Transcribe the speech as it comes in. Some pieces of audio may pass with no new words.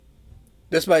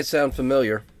This might sound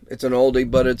familiar. It's an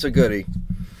oldie, but it's a goodie.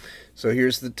 So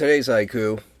here's today's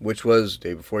haiku, which was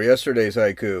day before yesterday's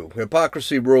haiku.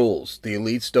 Hypocrisy rules. The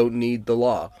elites don't need the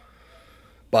law.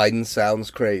 Biden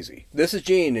sounds crazy. This is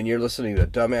Gene, and you're listening to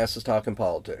Dumbasses Talking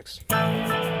Politics.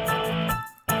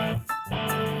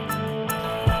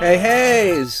 Hey,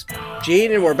 it's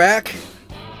Gene, and we're back.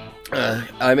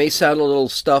 I may sound a little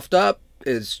stuffed up.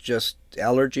 It's just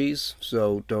allergies,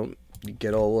 so don't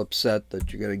get all upset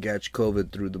that you're going to catch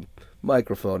COVID through the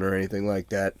microphone or anything like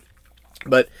that.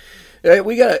 But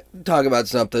we got to talk about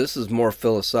something. This is more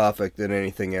philosophic than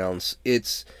anything else.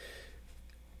 It's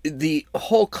the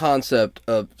whole concept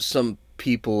of some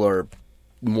people are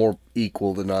more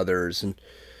equal than others. And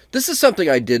this is something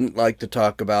I didn't like to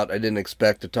talk about. I didn't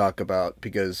expect to talk about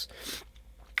because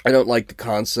I don't like the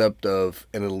concept of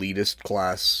an elitist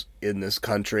class in this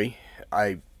country.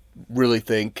 I really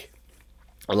think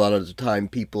a lot of the time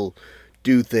people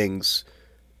do things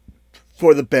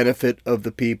for the benefit of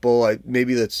the people.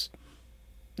 Maybe that's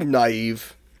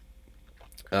naive.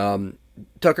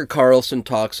 Tucker Carlson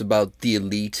talks about the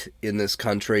elite in this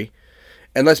country.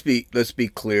 And let's be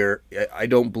clear, I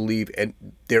don't believe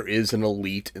there is an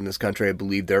elite in this country. I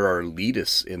believe there are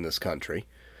elitists in this country.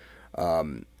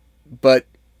 But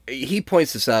he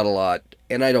points this out a lot,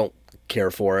 and I don't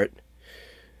care for it.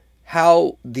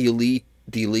 How the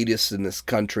elitists in this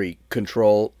country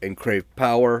control and crave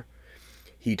power.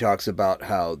 He talks about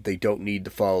how they don't need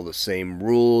to follow the same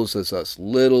rules as us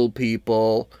little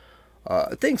people.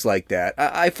 Things like that.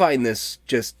 I find this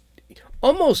just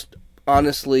almost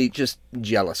honestly just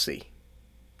jealousy.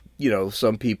 You know,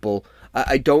 some people,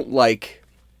 I don't like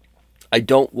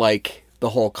the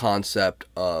whole concept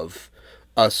of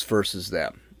us versus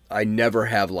them. I never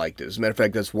have liked it. As a matter of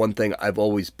fact, that's one thing I've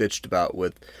always bitched about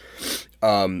with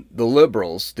the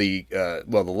liberals, the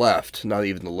left, not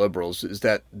even the liberals, is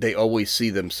that they always see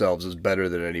themselves as better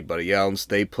than anybody else.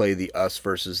 They play the us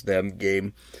versus them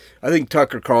game. I think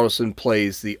Tucker Carlson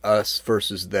plays the us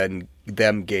versus them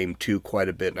game too quite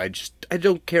a bit, and I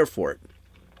don't care for it.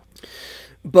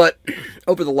 But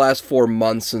over the last 4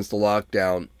 months since the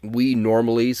lockdown, we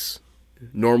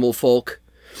normal folk,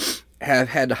 have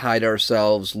had to hide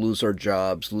ourselves, lose our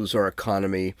jobs, lose our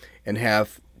economy, and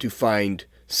have to find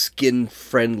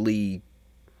skin-friendly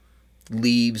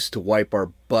leaves to wipe our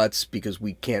butts because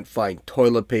we can't find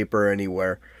toilet paper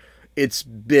anywhere. It's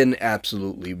been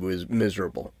absolutely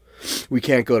miserable. We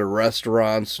can't go to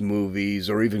restaurants, movies,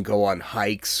 or even go on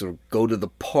hikes or go to the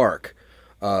park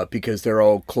because they're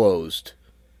all closed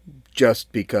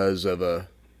just because of a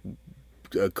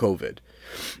COVID.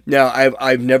 Now,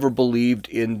 I've never believed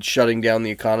in shutting down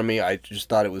the economy. I just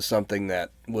thought it was something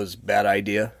that was a bad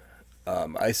idea.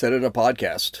 I said it in a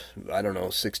podcast,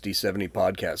 60, 70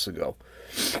 podcasts ago.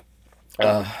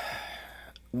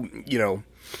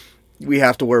 We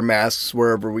have to wear masks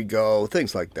wherever we go,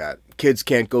 things like that. Kids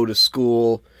can't go to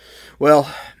school.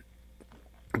 Well,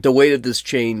 the weight of this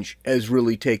change has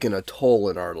really taken a toll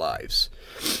in our lives.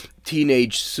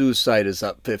 Teenage suicide is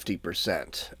up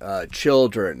 50%.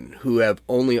 Children who have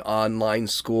only online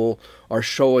school are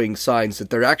showing signs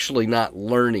that they're actually not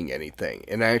learning anything.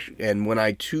 And when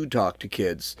I talk to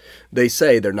kids, they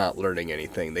say they're not learning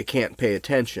anything. They can't pay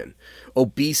attention.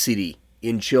 Obesity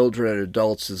in children and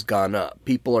adults has gone up.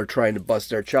 People are trying to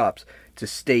bust their chops to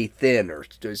stay thin or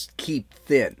just keep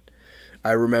thin.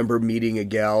 I remember meeting a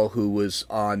gal who was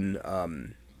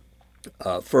on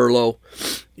furlough.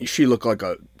 She looked like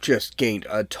just gained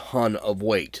a ton of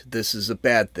weight. This is a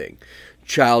bad thing.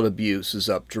 Child abuse is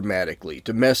up dramatically.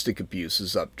 Domestic abuse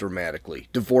is up dramatically.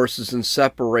 Divorces and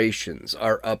separations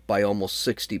are up by almost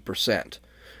 60%.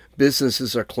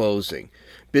 Businesses are closing.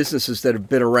 Businesses that have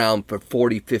been around for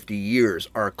 40, 50 years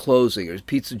are closing. There's a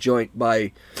pizza joint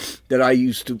that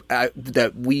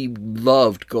we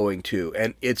loved going to,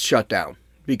 and it's shut down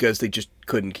because they just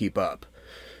couldn't keep up.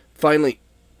 Finally,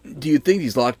 do you think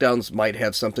these lockdowns might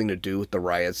have something to do with the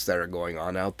riots that are going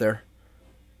on out there?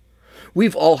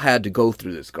 We've all had to go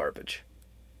through this garbage.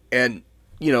 And,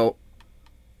 we've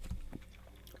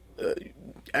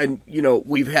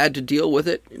had to deal with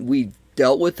it. We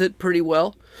dealt with it pretty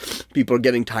well. People are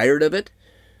getting tired of it.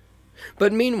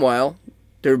 But meanwhile,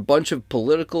 there are a bunch of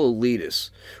political elitists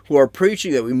who are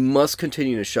preaching that we must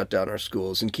continue to shut down our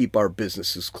schools and keep our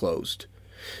businesses closed.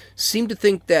 Seem to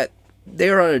think that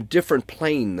they're on a different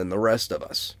plane than the rest of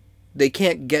us. They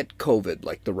can't get COVID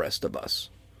like the rest of us.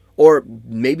 Or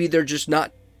maybe they're just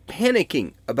not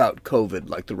panicking about COVID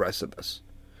like the rest of us.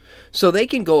 So they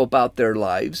can go about their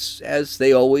lives as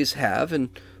they always have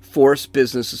and force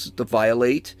businesses to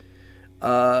violate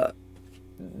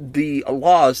the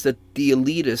laws that the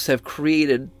elitists have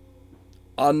created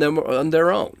on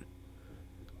their own.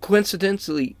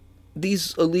 Coincidentally,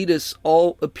 these elitists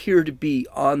all appear to be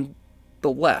on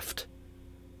the left.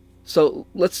 So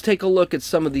let's take a look at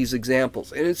some of these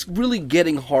examples. And it's really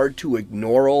getting hard to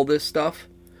ignore all this stuff.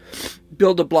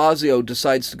 Bill de Blasio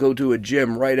decides to go to a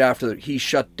gym right after he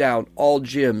shut down all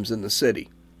gyms in the city.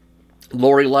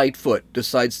 Lori Lightfoot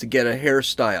decides to get her hair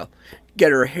styled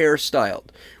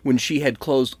when she had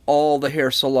closed all the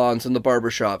hair salons and the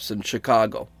barbershops in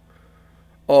Chicago.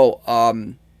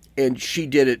 And she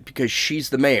did it because she's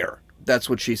the mayor. That's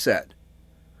what she said.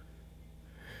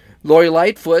 Lori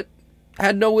Lightfoot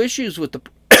had no issues with the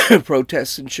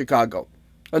protests in Chicago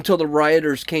until the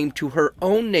rioters came to her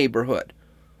own neighborhood.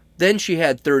 Then she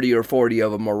had 30 or 40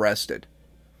 of them arrested.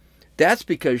 That's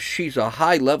because she's a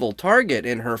high-level target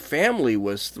and her family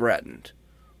was threatened.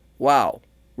 Wow.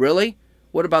 Really?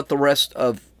 What about the rest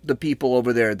of the people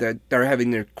over there that are having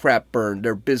their crap burned,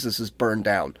 their businesses burned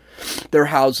down, their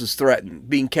houses threatened,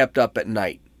 being kept up at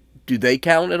night? Do they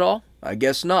count at all? I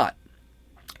guess not.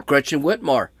 Gretchen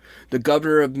Whitmer, the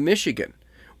governor of Michigan,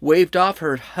 waved off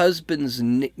her husband's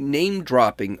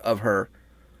name-dropping of her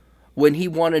when he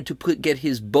wanted to get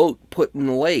his boat put in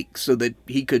the lake so that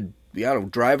he could,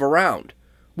 drive around.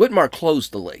 Whitmer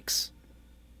closed the lakes.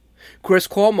 Chris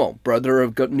Cuomo, brother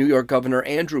of New York Governor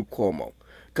Andrew Cuomo,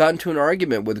 got into an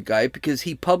argument with a guy because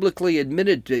he publicly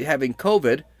admitted to having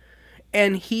COVID,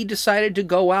 and he decided to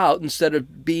go out instead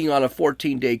of being on a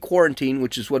 14-day quarantine,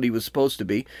 which is what he was supposed to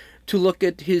be, to look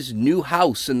at his new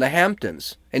house in the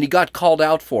Hamptons. And he got called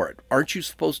out for it. Aren't you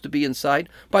supposed to be inside?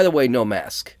 By the way, no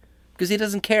mask. Because he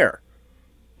doesn't care.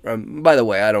 By the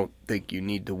way, I don't think you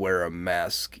need to wear a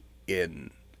mask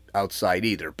outside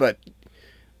either. But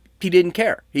he didn't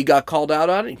care. He got called out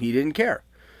on it. He didn't care.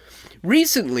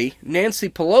 Recently, Nancy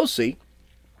Pelosi,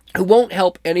 who won't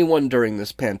help anyone during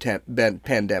this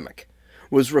pandemic,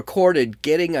 was recorded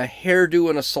getting a hairdo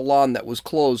in a salon that was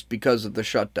closed because of the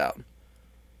shutdown.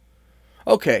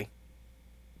 Okay,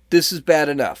 this is bad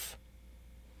enough.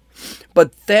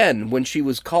 But then, when she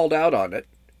was called out on it,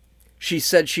 she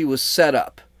said she was set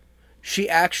up. She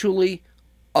actually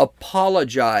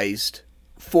apologized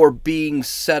for being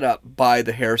set up by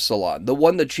the hair salon, the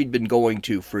one that she'd been going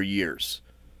to for years.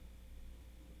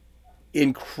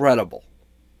 Incredible.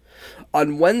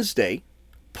 On Wednesday,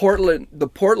 the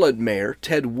Portland mayor,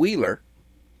 Ted Wheeler,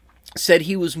 said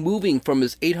he was moving from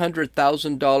his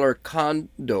 $800,000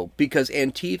 condo because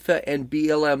Antifa and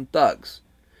BLM thugs,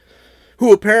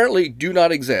 who apparently do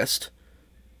not exist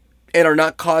and are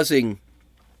not causing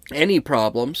any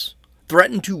problems,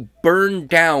 threatened to burn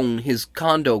down his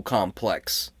condo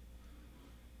complex.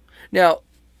 Now,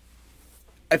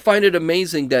 I find it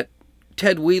amazing that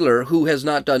Ted Wheeler, who has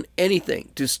not done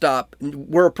anything to stop,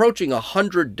 we're approaching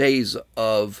 100 days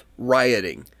of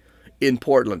rioting in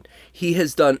Portland. He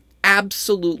has done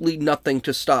absolutely nothing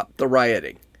to stop the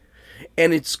rioting.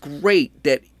 And it's great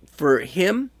that for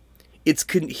him,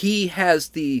 he has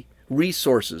the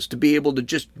resources to be able to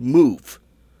just move.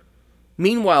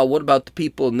 Meanwhile, what about the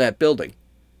people in that building?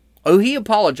 Oh, he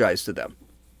apologized to them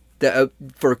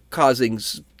for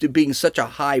being such a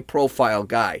high-profile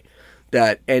guy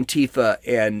that Antifa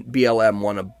and BLM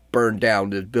want to burn down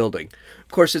the building. Of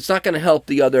course, it's not going to help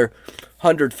the other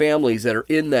 100 families that are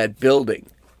in that building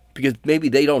because maybe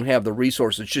they don't have the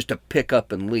resources just to pick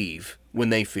up and leave when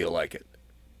they feel like it.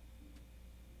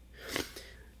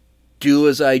 Do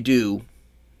as I do.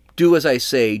 Do as I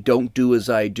say. Don't do as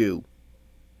I do.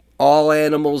 All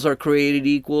animals are created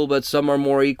equal, but some are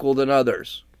more equal than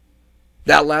others.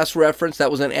 That last reference,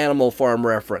 that was an Animal Farm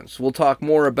reference. We'll talk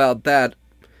more about that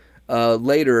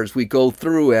later as we go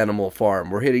through Animal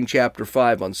Farm. We're hitting Chapter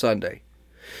 5 on Sunday.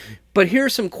 But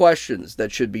here's some questions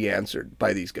that should be answered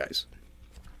by these guys.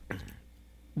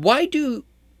 Why do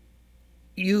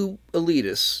you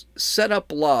elitists set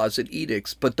up laws and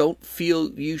edicts but don't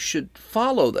feel you should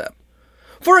follow them?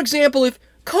 For example, if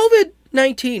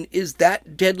COVID-19 is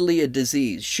that deadly a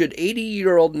disease, should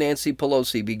 80-year-old Nancy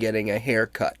Pelosi be getting a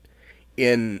haircut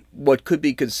in what could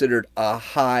be considered a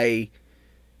high-risk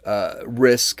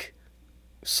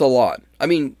salon? I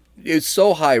mean, it's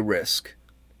so high risk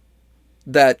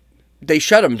that they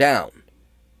shut them down.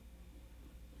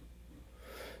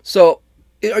 So,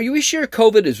 are you sure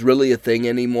COVID is really a thing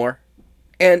anymore?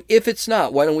 And if it's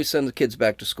not, why don't we send the kids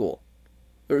back to school?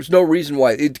 There's no reason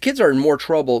why. The kids are in more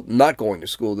trouble not going to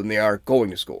school than they are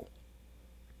going to school.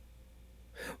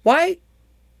 Why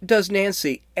does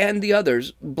Nancy and the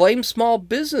others blame small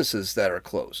businesses that are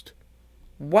closed?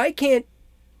 Why can't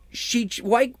she?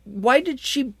 Why did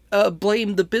she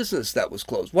blame the business that was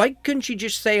closed? Why couldn't she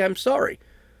just say, I'm sorry?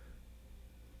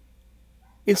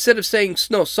 Instead of saying,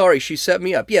 no, sorry, she set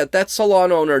me up. Yeah, that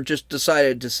salon owner just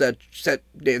decided to set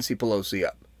Nancy Pelosi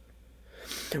up.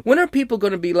 When are people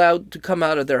going to be allowed to come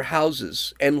out of their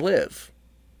houses and live?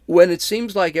 When it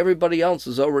seems like everybody else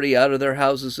is already out of their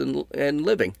houses and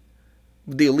living.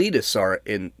 The elitists are,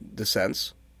 in the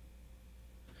sense.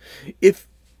 If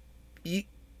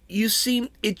you seem,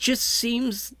 it just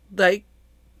seems like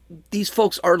these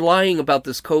folks are lying about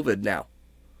this COVID now.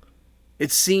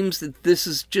 It seems that this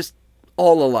is just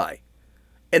all a lie.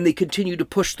 And they continue to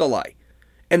push the lie.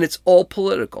 And it's all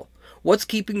political. What's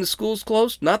keeping the schools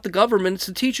closed? Not the government, it's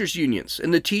the teachers' unions.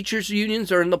 And the teachers'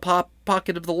 unions are in the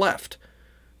pocket of the left.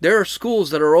 There are schools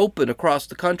that are open across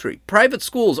the country. Private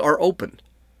schools are open.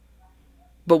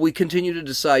 But we continue to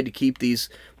decide to keep these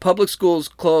public schools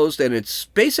closed, and it's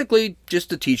basically just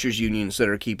the teachers' unions that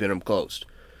are keeping them closed.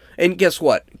 And guess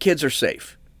what? Kids are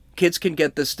safe. Kids can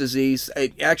get this disease.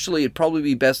 Actually, it'd probably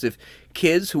be best if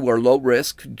kids who are low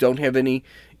risk, don't have any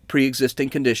pre-existing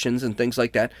conditions and things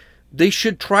like that, they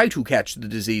should try to catch the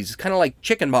disease. It's kind of like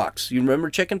chickenpox. You remember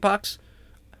chickenpox?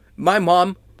 My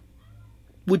mom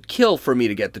would kill for me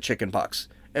to get the chickenpox.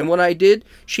 And when I did,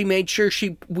 she made sure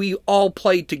we all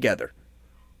played together.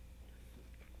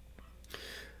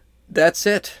 That's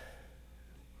it.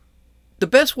 The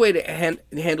best way to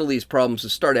handle these problems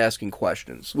is start asking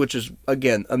questions, which is,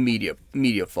 again, a media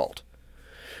fault.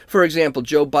 For example,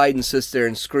 Joe Biden sits there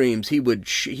and screams he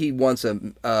wants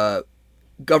a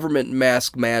government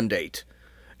mask mandate,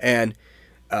 and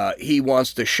he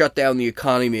wants to shut down the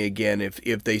economy again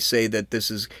if they say that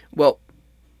this is... Well,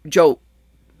 Joe,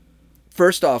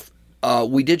 first off,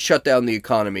 we did shut down the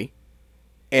economy,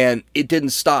 and it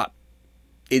didn't stop.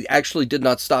 It actually did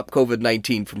not stop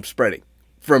COVID-19 from spreading,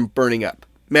 from burning up.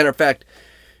 Matter of fact,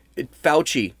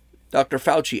 Dr.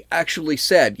 Fauci actually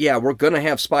said, yeah, we're going to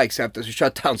have spikes after the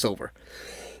shutdown's over.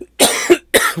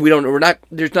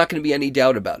 There's not going to be any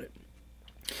doubt about it.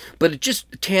 But it just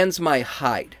tans my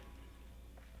hide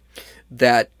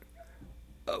that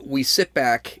we sit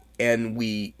back and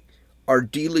we are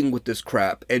dealing with this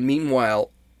crap, and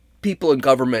meanwhile, people in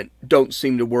government don't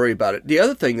seem to worry about it. The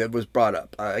other thing that was brought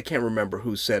up, I can't remember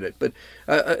who said it, but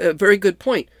a very good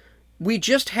point. We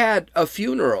just had a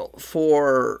funeral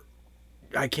for,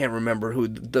 I can't remember who,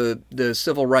 the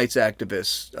civil rights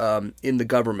activist in the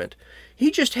government.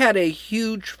 He just had a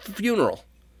huge funeral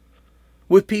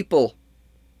with people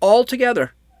all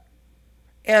together.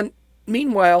 And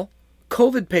meanwhile,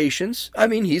 COVID patients, I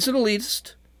mean, he's an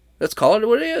elitist. Let's call it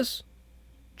what it is.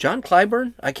 John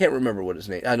Clyburn? I can't remember what his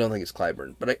name... I don't think it's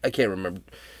Clyburn, but I can't remember.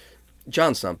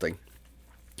 John something.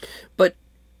 But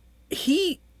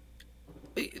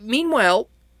meanwhile,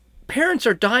 parents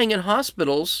are dying in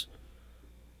hospitals.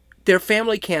 Their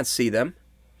family can't see them.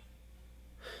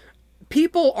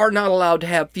 People are not allowed to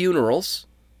have funerals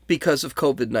because of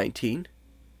COVID-19.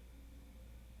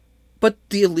 But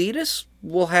the elitists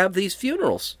will have these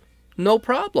funerals. No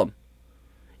problem.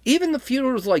 Even the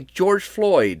funerals like George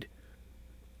Floyd...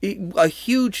 A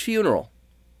huge funeral.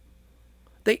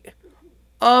 We're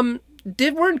in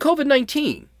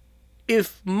COVID-19.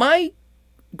 If my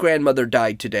grandmother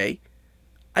died today,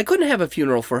 I couldn't have a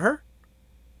funeral for her.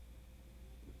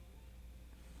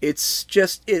 I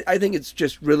think it's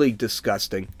just really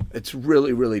disgusting. It's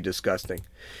really, really disgusting.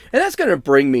 And that's going to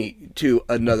bring me to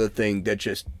another thing that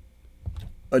just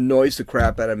annoys the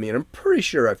crap out of me. And I'm pretty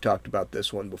sure I've talked about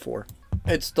this one before.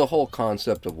 It's the whole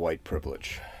concept of white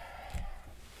privilege.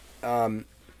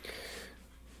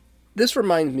 This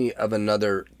reminds me of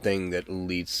another thing that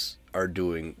elites are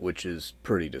doing, which is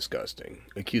pretty disgusting.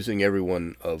 Accusing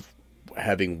everyone of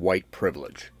having white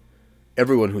privilege.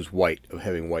 Everyone who's white of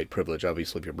having white privilege.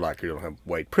 Obviously, if you're black, you don't have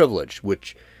white privilege,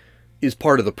 which is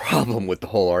part of the problem with the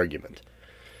whole argument.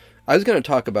 I was going to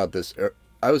talk about this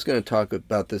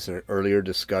in an earlier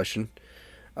discussion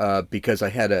because I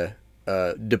had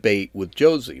a debate with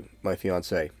Josie, my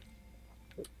fiance.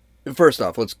 First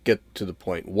off, let's get to the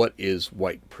point. What is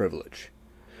white privilege?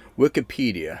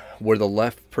 Wikipedia, where the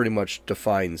left pretty much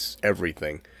defines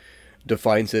everything,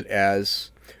 defines it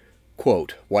as,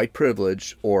 quote, white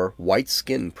privilege or white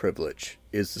skin privilege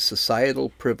is the societal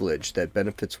privilege that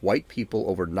benefits white people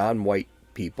over non-white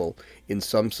people in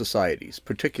some societies,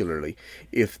 particularly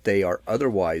if they are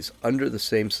otherwise under the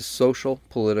same social,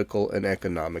 political, and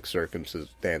economic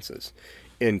circumstances,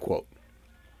 end quote.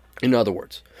 In other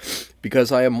words,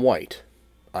 because I am white,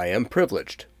 I am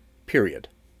privileged, period.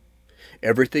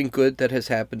 Everything good that has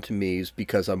happened to me is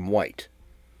because I'm white.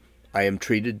 I am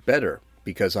treated better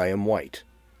because I am white.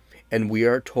 And we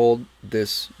are told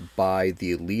this by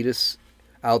the elitists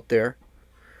out there,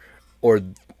 or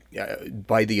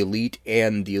by the elite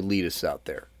and the elitists out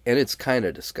there. And it's kind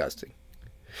of disgusting.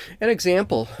 An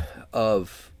example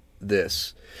of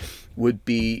this would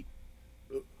be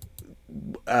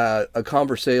a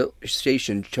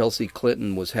conversation Chelsea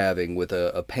Clinton was having with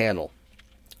a panel,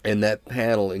 and that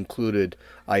panel included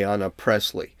Ayanna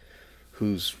Pressley,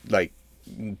 who's like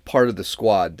part of the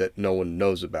squad that no one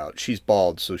knows about. She's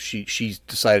bald, so she's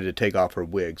decided to take off her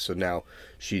wig, so now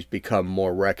she's become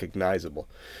more recognizable.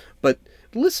 But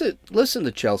listen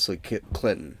to Chelsea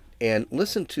Clinton, and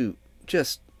listen to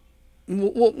just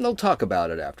we'll talk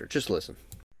about it after. Just listen.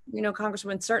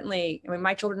 Congresswoman, certainly, I mean,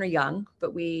 my children are young,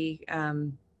 but we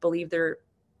believe they're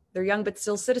young but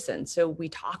still citizens. So we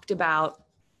talked about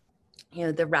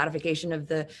the ratification of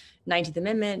the 19th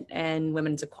Amendment and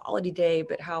Women's Equality Day,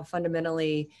 but how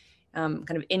fundamentally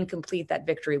kind of incomplete that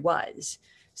victory was.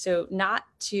 So not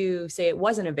to say it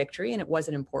wasn't a victory and it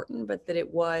wasn't important, but that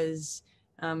it was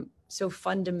so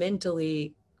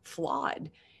fundamentally flawed.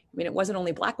 I mean, it wasn't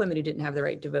only Black women who didn't have the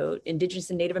right to vote. Indigenous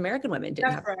and Native American women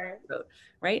didn't have the right to vote,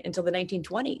 right, until the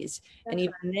 1920s. And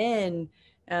even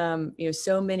then,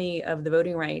 so many of the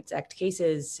Voting Rights Act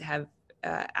cases have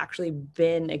actually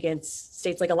been against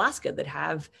states like Alaska that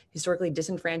have historically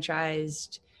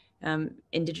disenfranchised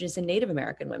Indigenous and Native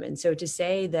American women. So to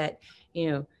say that,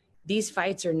 these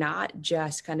fights are not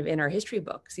just kind of in our history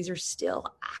books, these are still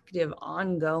active,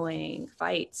 ongoing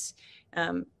fights.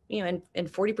 And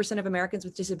 40% of Americans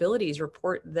with disabilities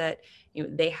report that,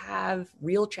 they have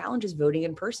real challenges voting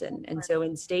in person. And so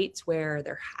in states where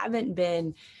there haven't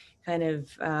been kind of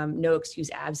no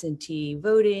excuse absentee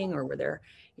voting, or where there,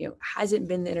 hasn't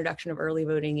been the introduction of early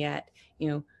voting yet,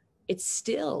 it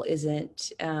still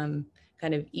isn't kind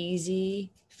of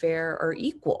easy, fair, or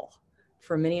equal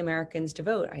for many Americans to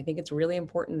vote. I think it's really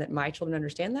important that my children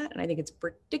understand that. And I think it's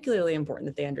particularly important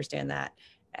that they understand that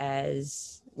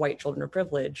as white children of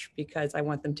privilege, because I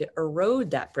want them to erode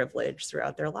that privilege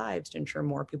throughout their lives to ensure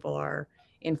more people are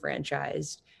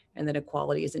enfranchised and that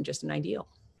equality isn't just an ideal.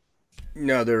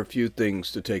 Now, there are a few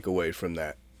things to take away from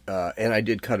that. And I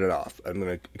did cut it off. I'm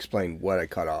going to explain what I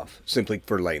cut off, simply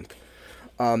for length.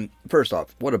 First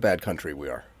off, what a bad country we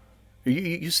are.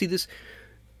 You see this?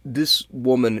 This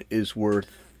woman is worth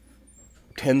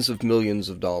tens of millions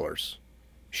of dollars.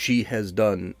 She has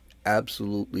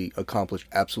accomplished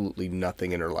absolutely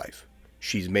nothing in her life.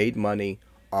 She's made money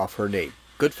off her name.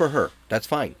 Good for her. That's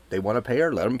fine. They want to pay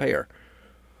her, let them pay her.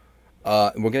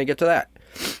 And we're going to get to that.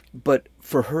 But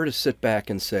for her to sit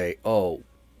back and say, oh,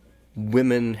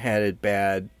 women had it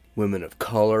bad, women of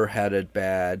color had it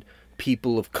bad,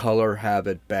 people of color have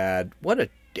it bad, and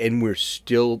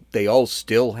they all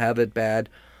still have it bad.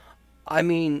 I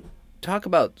mean, talk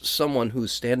about someone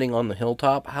who's standing on the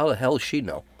hilltop. How the hell does she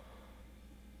know?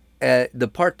 The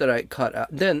part that I cut out,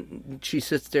 then she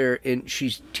sits there and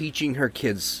she's teaching her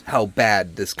kids how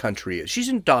bad this country is. She's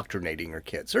indoctrinating her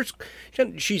kids.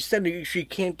 She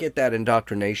can't get that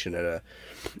indoctrination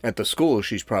at the school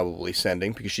she's probably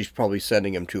sending, because she's probably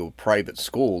sending them to a private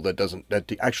school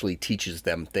that actually teaches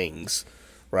them things,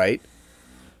 right?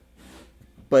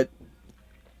 But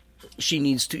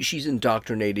she's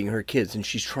indoctrinating her kids, and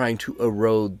she's trying to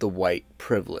erode the white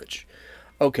privilege.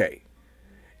 Okay.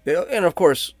 And of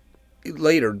course,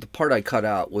 later, the part I cut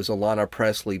out was Ayanna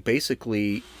Pressley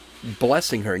basically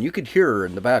blessing her, and you could hear her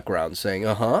in the background saying,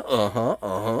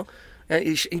 and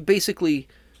basically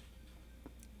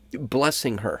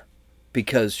blessing her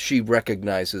because she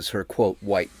recognizes her, quote,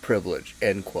 white privilege,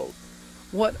 end quote.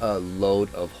 What a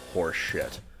load of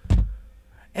horseshit.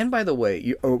 And by the way,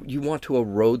 you want to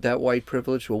erode that white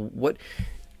privilege? Well, what...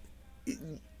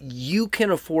 You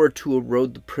can afford to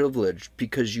erode the privilege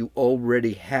because you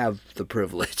already have the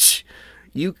privilege.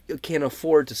 You can't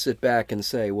afford to sit back and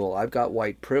say, well, I've got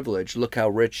white privilege. Look how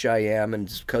rich I am, and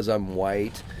it's because I'm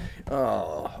white.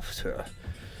 Oh,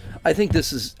 I think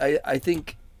this is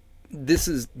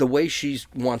the way she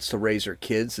wants to raise her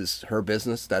kids is her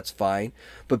business. That's fine.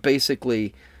 But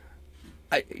basically,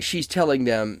 she's telling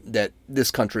them that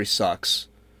this country sucks,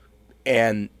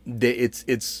 and it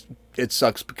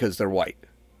sucks because they're white.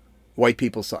 White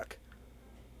people suck.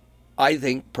 I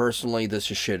think, personally, this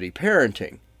is shitty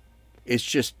parenting. It's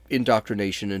just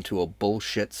indoctrination into a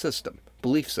bullshit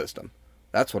belief system.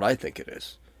 That's what I think it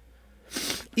is.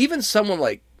 Even someone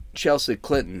like Chelsea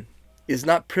Clinton is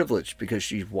not privileged because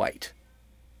she's white.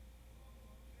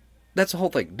 That's the whole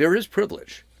thing. There is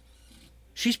privilege.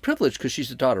 She's privileged because she's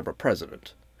the daughter of a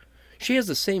president. She has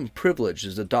the same privilege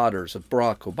as the daughters of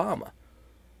Barack Obama.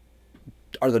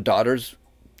 Are the daughters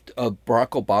of Barack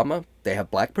Obama, they have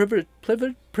black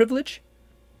privilege?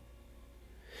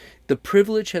 The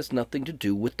privilege has nothing to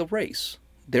do with the race.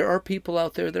 There are people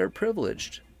out there that are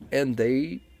privileged, and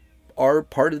they are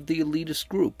part of the elitist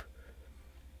group.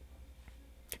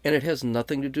 And it has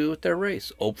nothing to do with their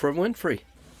race. Oprah Winfrey.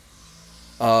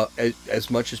 As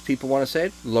much as people want to say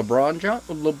it,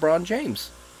 LeBron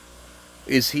James.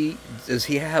 Does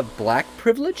he have black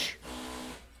privilege?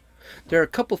 There are a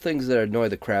couple things that annoy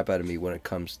the crap out of me when it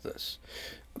comes to this.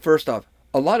 First off,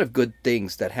 a lot of good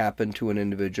things that happen to an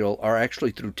individual are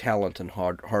actually through talent and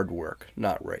hard work,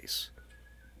 not race.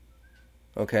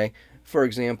 Okay? For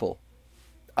example,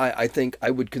 I think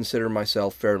I would consider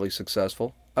myself fairly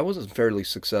successful. I wasn't fairly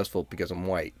successful because I'm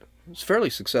white. I was fairly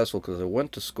successful because I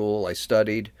went to school, I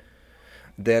studied,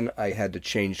 then I had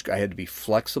to be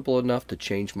flexible enough to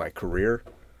change my career.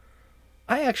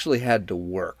 I actually had to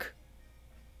work.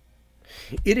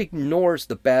 It ignores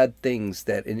the bad things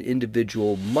that an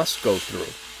individual must go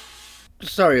through.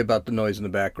 Sorry about the noise in the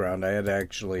background. I had to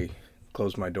actually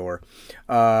close my door.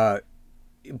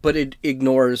 But it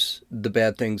ignores the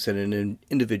bad things that an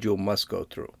individual must go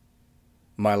through.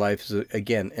 My life is,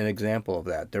 again, an example of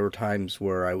that. There were times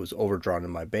where I was overdrawn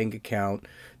in my bank account.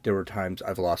 There were times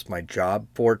I've lost my job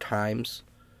 4 times.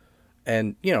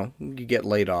 And, you get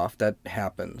laid off. That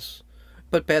happens.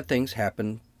 But bad things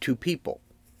happen to people.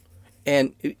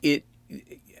 And we're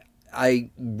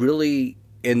going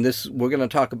to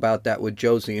talk about that with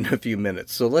Josie in a few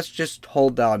minutes. So let's just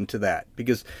hold on to that,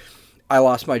 because I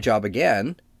lost my job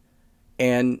again,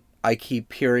 and I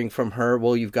keep hearing from her,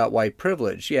 well, you've got white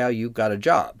privilege. Yeah, you've got a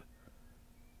job.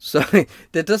 So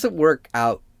that doesn't work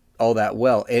out all that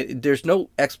well. There's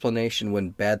no explanation when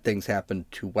bad things happen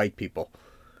to white people.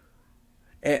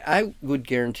 And I would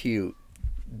guarantee you,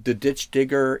 the ditch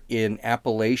digger in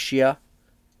Appalachia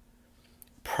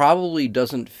probably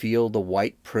doesn't feel the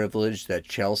white privilege that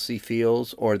Chelsea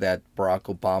feels, or that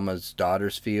Barack Obama's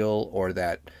daughters feel, or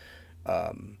that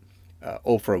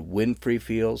Oprah Winfrey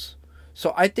feels.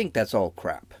 So I think that's all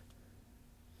crap.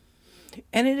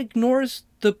 And it ignores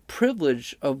the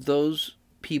privilege of those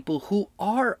people who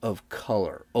are of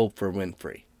color. Oprah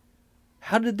Winfrey.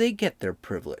 How did they get their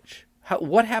privilege?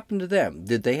 What happened to them?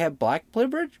 Did they have black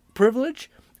privilege?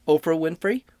 Oprah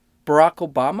Winfrey? Barack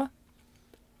Obama?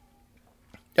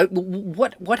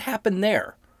 What happened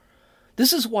there?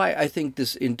 This is why I think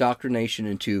this indoctrination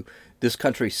into this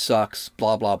country sucks,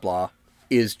 blah, blah, blah,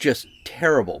 is just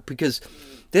terrible, because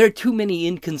there are too many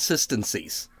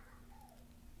inconsistencies.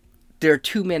 There are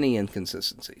too many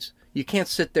inconsistencies. You can't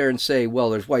sit there and say, well,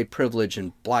 there's white privilege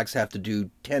and blacks have to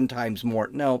do 10 times more.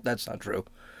 No, that's not true.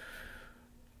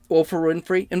 Oprah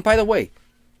Winfrey, and by the way,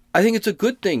 I think it's a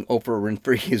good thing Oprah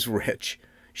Winfrey is rich.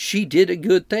 She did a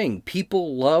good thing.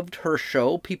 People loved her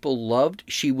show.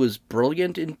 She was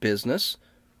brilliant in business.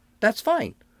 That's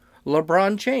fine.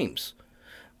 LeBron James.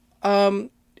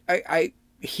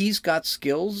 He's got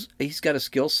skills. He's got a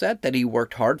skill set that he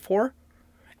worked hard for.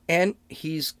 And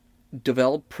he's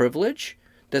developed privilege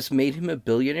that's made him a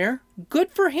billionaire.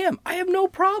 Good for him. I have no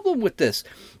problem with this.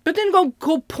 But then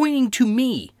go pointing to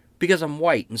me because I'm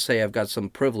white and say I've got some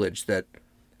privilege that,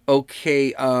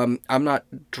 okay, I'm not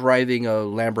driving a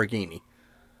Lamborghini.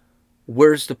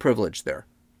 Where's the privilege there?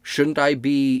 Shouldn't I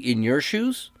be in your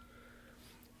shoes?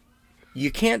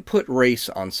 You can't put race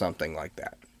on something like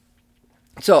that.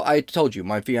 So I told you,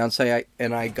 my fiance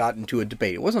and I got into a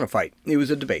debate. It wasn't a fight. It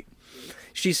was a debate.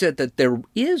 She said that there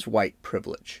is white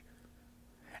privilege.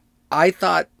 I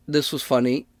thought this was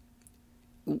funny,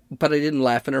 but I didn't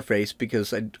laugh in her face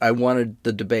because I wanted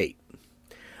the debate.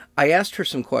 I asked her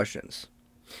some questions.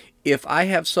 If I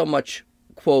have so much,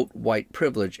 quote, white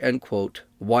privilege, end quote,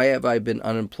 why have I been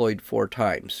unemployed 4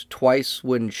 times? Twice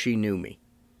when she knew me.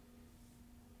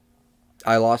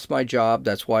 I lost my job.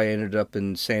 That's why I ended up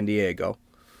in San Diego.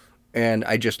 And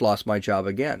I just lost my job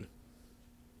again.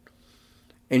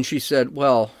 And she said,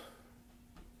 well,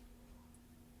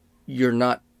 you're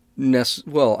not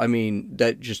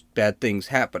that just bad things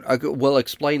happen. I go, well,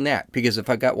 explain that. Because if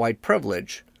I got white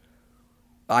privilege,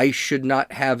 I should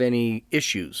not have any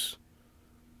issues.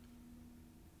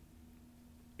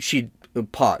 She'd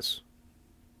pause.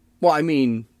 Well,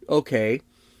 okay.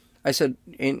 I said,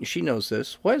 and she knows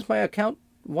this. Why has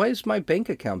my bank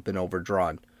account been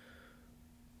overdrawn?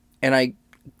 And I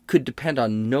could depend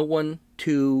on no one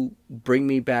to bring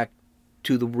me back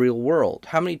to the real world.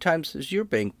 How many times has your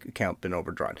bank account been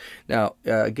overdrawn? Now,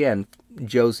 again,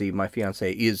 Josie, my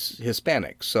fiance, is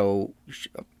Hispanic, so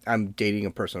I'm dating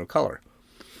a person of color.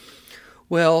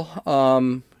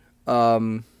 Well,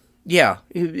 yeah,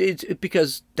 it's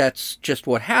because that's just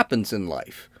what happens in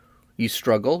life. You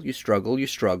struggle,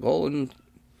 and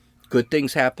good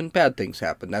things happen, bad things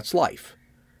happen. That's life.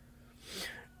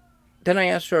 Then I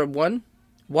asked her,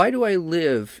 why do I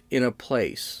live in a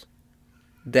place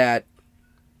that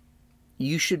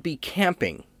you should be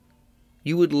camping?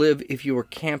 You would live if you were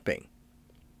camping.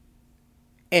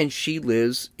 And she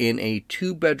lives in a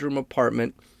 2-bedroom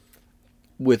apartment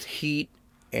with heat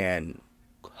and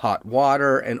hot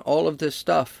water and all of this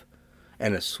stuff.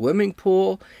 And a swimming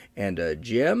pool and a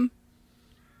gym.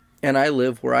 And I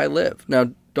live where I live.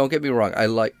 Now, don't get me wrong. I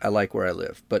like where I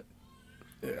live. But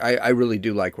I really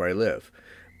do like where I live.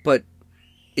 But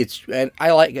and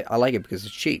I like it. I like it because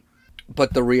it's cheap.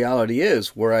 But the reality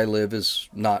is where I live is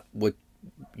not what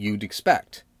you'd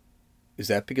expect. Is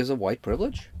that because of white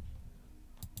privilege?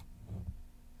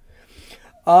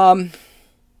 Now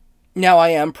I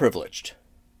am privileged.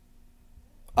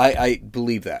 I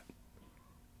believe that.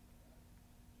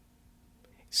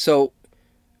 So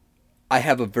I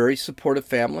have a very supportive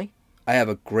family. I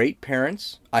have great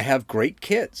parents. I have great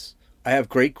kids. I have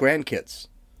great grandkids.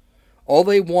 All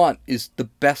they want is the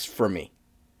best for me.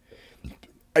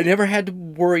 I never had to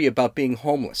worry about being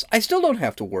homeless. I still don't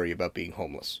have to worry about being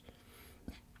homeless.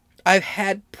 I've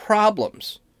had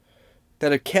problems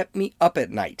that have kept me up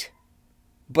at night,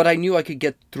 but I knew I could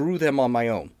get through them on my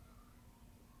own.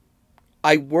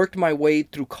 I worked my way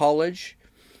through college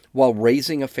while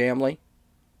raising a family,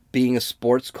 being a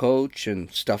sports coach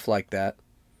and stuff like that.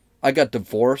 I got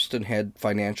divorced and had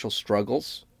financial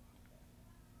struggles.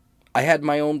 I had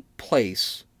my own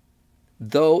place,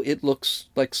 though it looks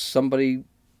like somebody,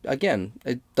 again,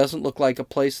 it doesn't look like a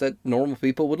place that normal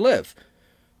people would live.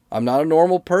 I'm not a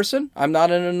normal person. I'm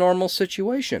not in a normal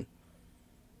situation.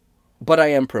 But I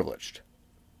am privileged.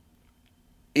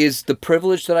 Is the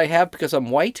privilege that I have because I'm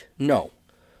white? No.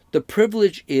 The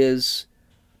privilege is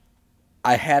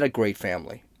I had a great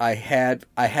family. I have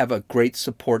a great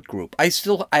support group. I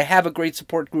have a great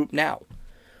support group now.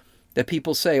 That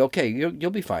people say, okay,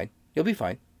 you'll be fine. You'll be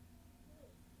fine.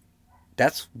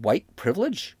 That's white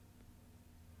privilege?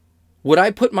 Would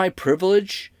I put my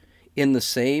privilege in the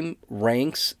same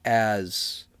ranks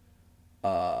as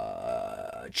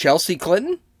Chelsea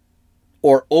Clinton?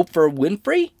 Or Oprah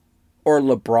Winfrey? Or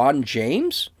LeBron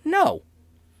James? No.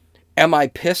 Am I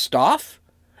pissed off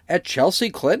at Chelsea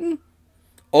Clinton,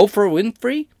 Oprah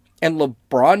Winfrey, and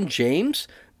LeBron James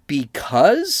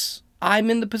because I'm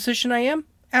in the position I am?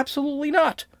 Absolutely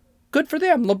not. Good for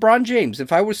them, LeBron James.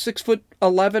 If I was 6'11"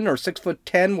 or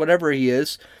 6'10", whatever he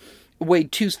is,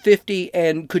 weighed 250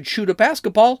 and could shoot a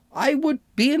basketball, I would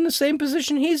be in the same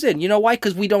position he's in. You know why?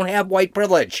 Because we don't have white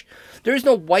privilege. There is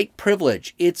no white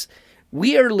privilege.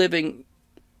 We are living,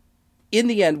 in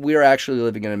the end, we are actually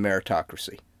living in a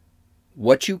meritocracy.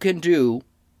 What you can do,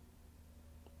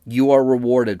 you are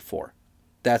rewarded for.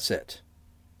 That's it.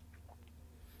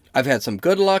 I've had some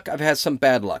good luck. I've had some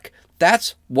bad luck.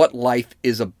 That's what life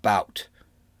is about.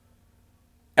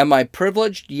 Am I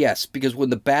privileged? Yes, because when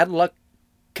the bad luck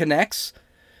connects,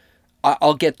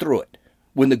 I'll get through it.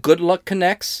 When the good luck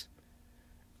connects,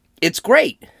 it's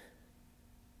great.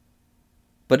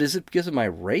 But is it because of my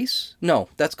race? No,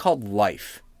 that's called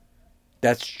life.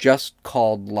 That's just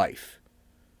called life.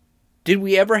 Did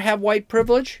we ever have white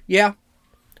privilege? Yeah.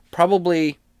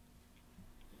 Probably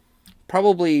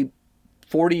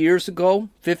 40 years ago,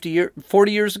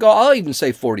 40 years ago, I'll even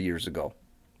say 40 years ago,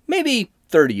 maybe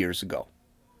 30 years ago,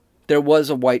 there was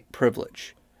a white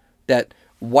privilege that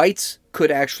whites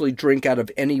could actually drink out of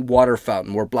any water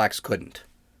fountain where blacks couldn't.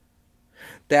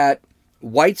 That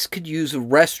whites could use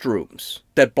restrooms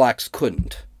that blacks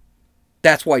couldn't.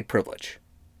 That's white privilege.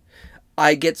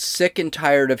 I get sick and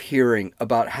tired of hearing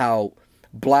about how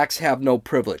blacks have no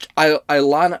privilege.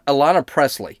 Alanna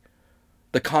Pressley,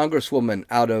 the congresswoman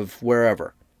out of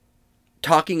wherever,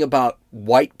 talking about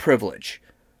white privilege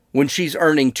when she's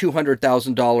earning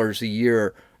 $200,000 a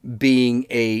year being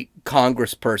a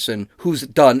congressperson who's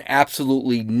done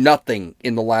absolutely nothing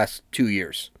in the last 2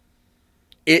 years.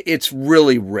 It's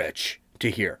really rich to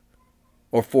hear.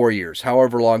 Or 4 years,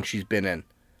 however long she's been in.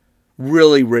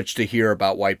 Really rich to hear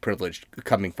about white privilege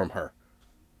coming from her.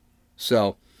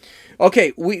 So,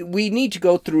 okay, we need to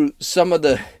go through some of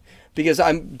the, because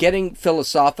I'm getting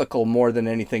philosophical more than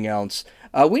anything else.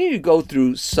 We need to go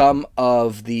through some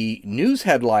of the news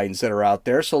headlines that are out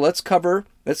there. So let's cover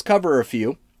a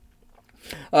few.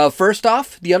 First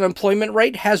off, the unemployment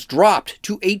rate has dropped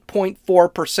to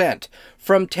 8.4%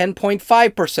 from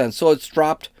 10.5%. So it's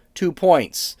dropped 2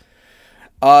 points.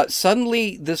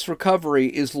 Suddenly, this recovery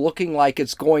is looking like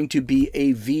it's going to be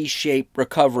a V-shaped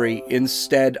recovery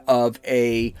instead of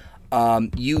a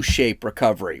U-shaped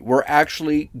recovery. We're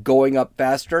actually going up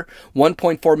faster.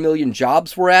 1.4 million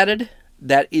jobs were added.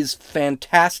 That is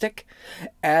fantastic.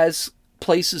 As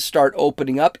places start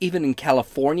opening up, even in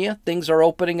California, things are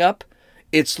opening up.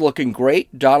 It's looking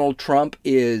great. Donald Trump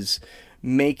is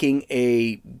making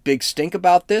a big stink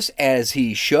about this, as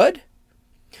he should.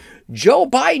 Joe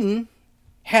Biden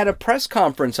had a press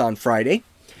conference on Friday,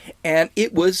 And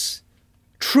it was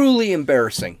truly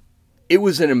embarrassing. It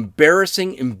was an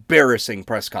embarrassing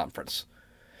press conference.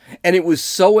 And it was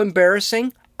so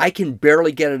embarrassing, I can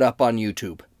barely get it up on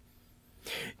YouTube.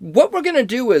 What we're going to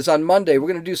do is on Monday, we're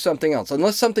going to do something else.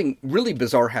 Unless something really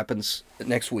bizarre happens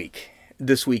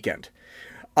this weekend.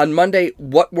 On Monday,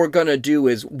 what we're going to do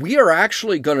is we are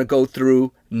actually going to go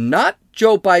through not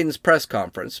Joe Biden's press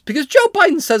conference, because Joe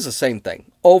Biden says the same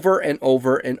thing over and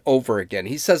over and over again.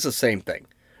 He says the same thing.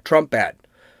 Trump bad.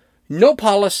 No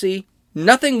policy,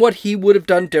 nothing what he would have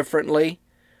done differently.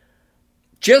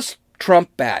 Just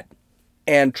Trump bad.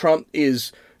 And Trump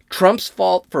is Trump's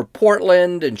fault for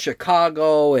Portland and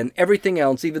Chicago and everything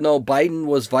else, even though Biden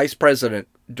was vice president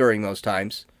during those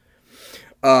times.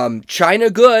 China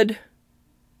good.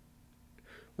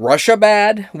 Russia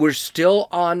bad. We're still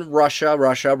on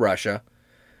Russia.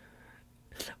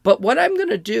 But what I'm going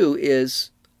to do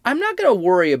is, I'm not going to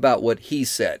worry about what he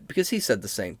said, because he said the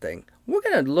same thing. We're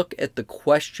going to look at the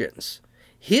questions.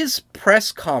 His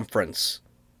press conference,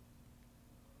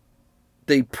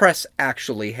 the press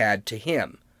actually had to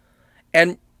him.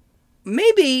 And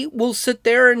maybe we'll sit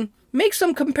there and make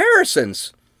some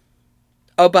comparisons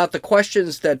about the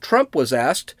questions that Trump was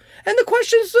asked and the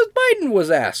questions that Biden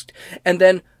was asked. And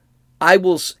then I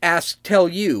will tell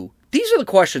you, these are the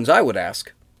questions I would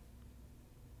ask.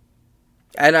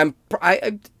 And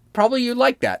I probably you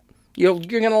like that. You're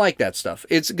going to like that stuff.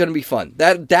 It's going to be fun.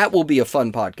 That will be a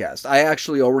fun podcast. I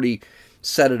actually already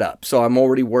set it up, so I'm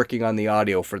already working on the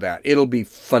audio for that. It'll be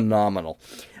phenomenal.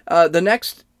 The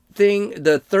next thing,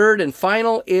 the third and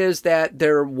final, is that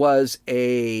there was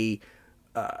a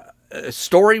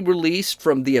story released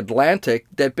from The Atlantic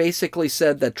that basically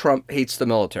said that Trump hates the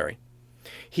military.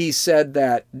 He said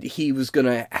that he was going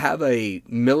to have a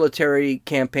military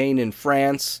campaign in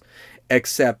France,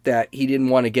 except that he didn't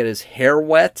want to get his hair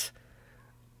wet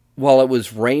while it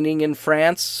was raining in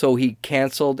France, so he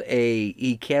canceled a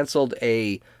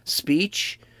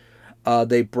speech.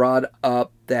 They brought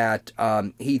up that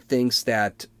he thinks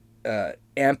that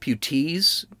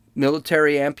amputees,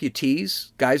 military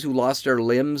amputees, guys who lost their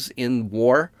limbs in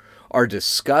war, are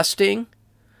disgusting.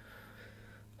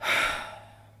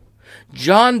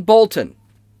 John Bolton,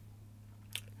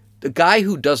 the guy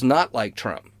who does not like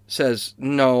Trump, says,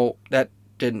 no, that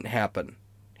didn't happen.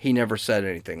 He never said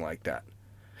anything like that.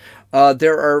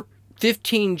 There are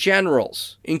 15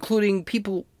 generals, including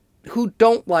people who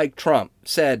don't like Trump,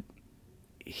 said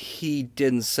he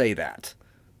didn't say that.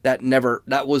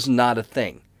 That was not a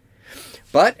thing.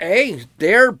 But, hey,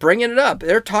 they're bringing it up.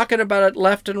 They're talking about it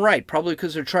left and right, probably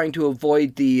because they're trying to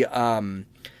avoid the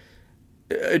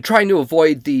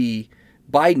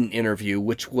Biden interview,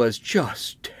 which was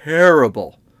just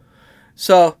terrible.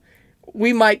 So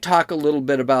we might talk a little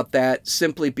bit about that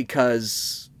simply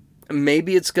because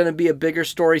maybe it's going to be a bigger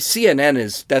story.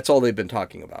 CNN that's all they've been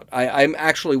talking about. I'm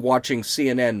actually watching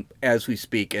CNN as we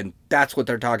speak, and that's what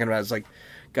they're talking about. It's like,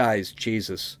 guys,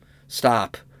 Jesus,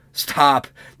 stop.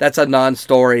 That's a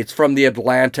non-story. It's from The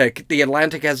Atlantic. The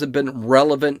Atlantic hasn't been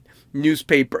relevant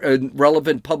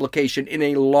publication in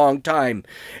a long time.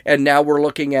 And now we're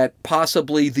looking at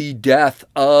possibly the death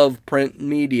of print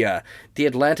media. The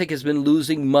Atlantic has been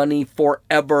losing money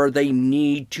forever. They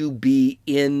need to be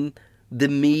in the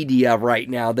media right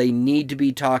now. They need to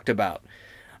be talked about.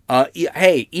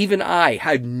 Hey, even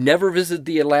I've never visited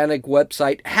the Atlantic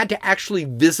website, had to actually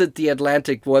visit the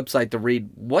Atlantic website to read,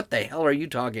 what the hell are you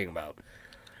talking about?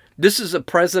 This is a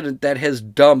president that has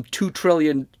dumped $2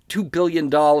 billion,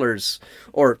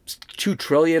 or $2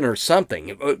 trillion or something,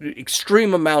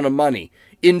 extreme amount of money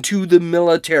into the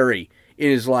military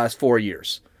in his last 4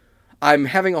 years. I'm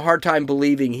having a hard time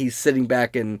believing he's sitting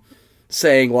back and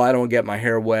saying, well, I don't get my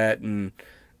hair wet and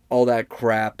all that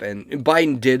crap. And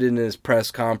Biden did in his press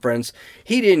conference.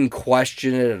 He didn't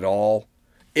question it at all.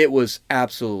 It was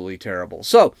absolutely terrible.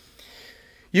 So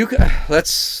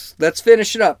let's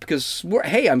finish it up, because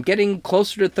I'm getting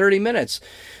closer to 30 minutes.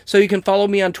 So you can follow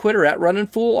me on Twitter at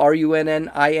RunninFool,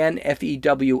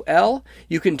 RunninFewl.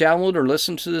 You can download or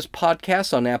listen to this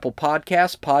podcast on Apple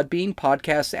Podcasts, Podbean,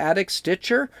 Podcast Addict,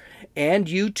 Stitcher, and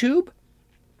YouTube.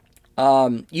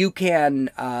 You can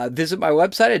visit my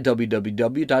website at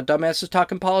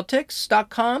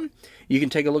www.dumbassestalkingpolitics.com. You can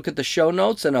take a look at the show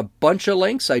notes and a bunch of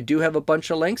links. I do have a bunch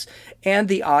of links, and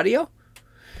the audio.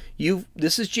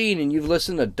 This is Gene, and you've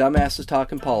listened to Dumbasses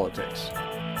Talking Politics.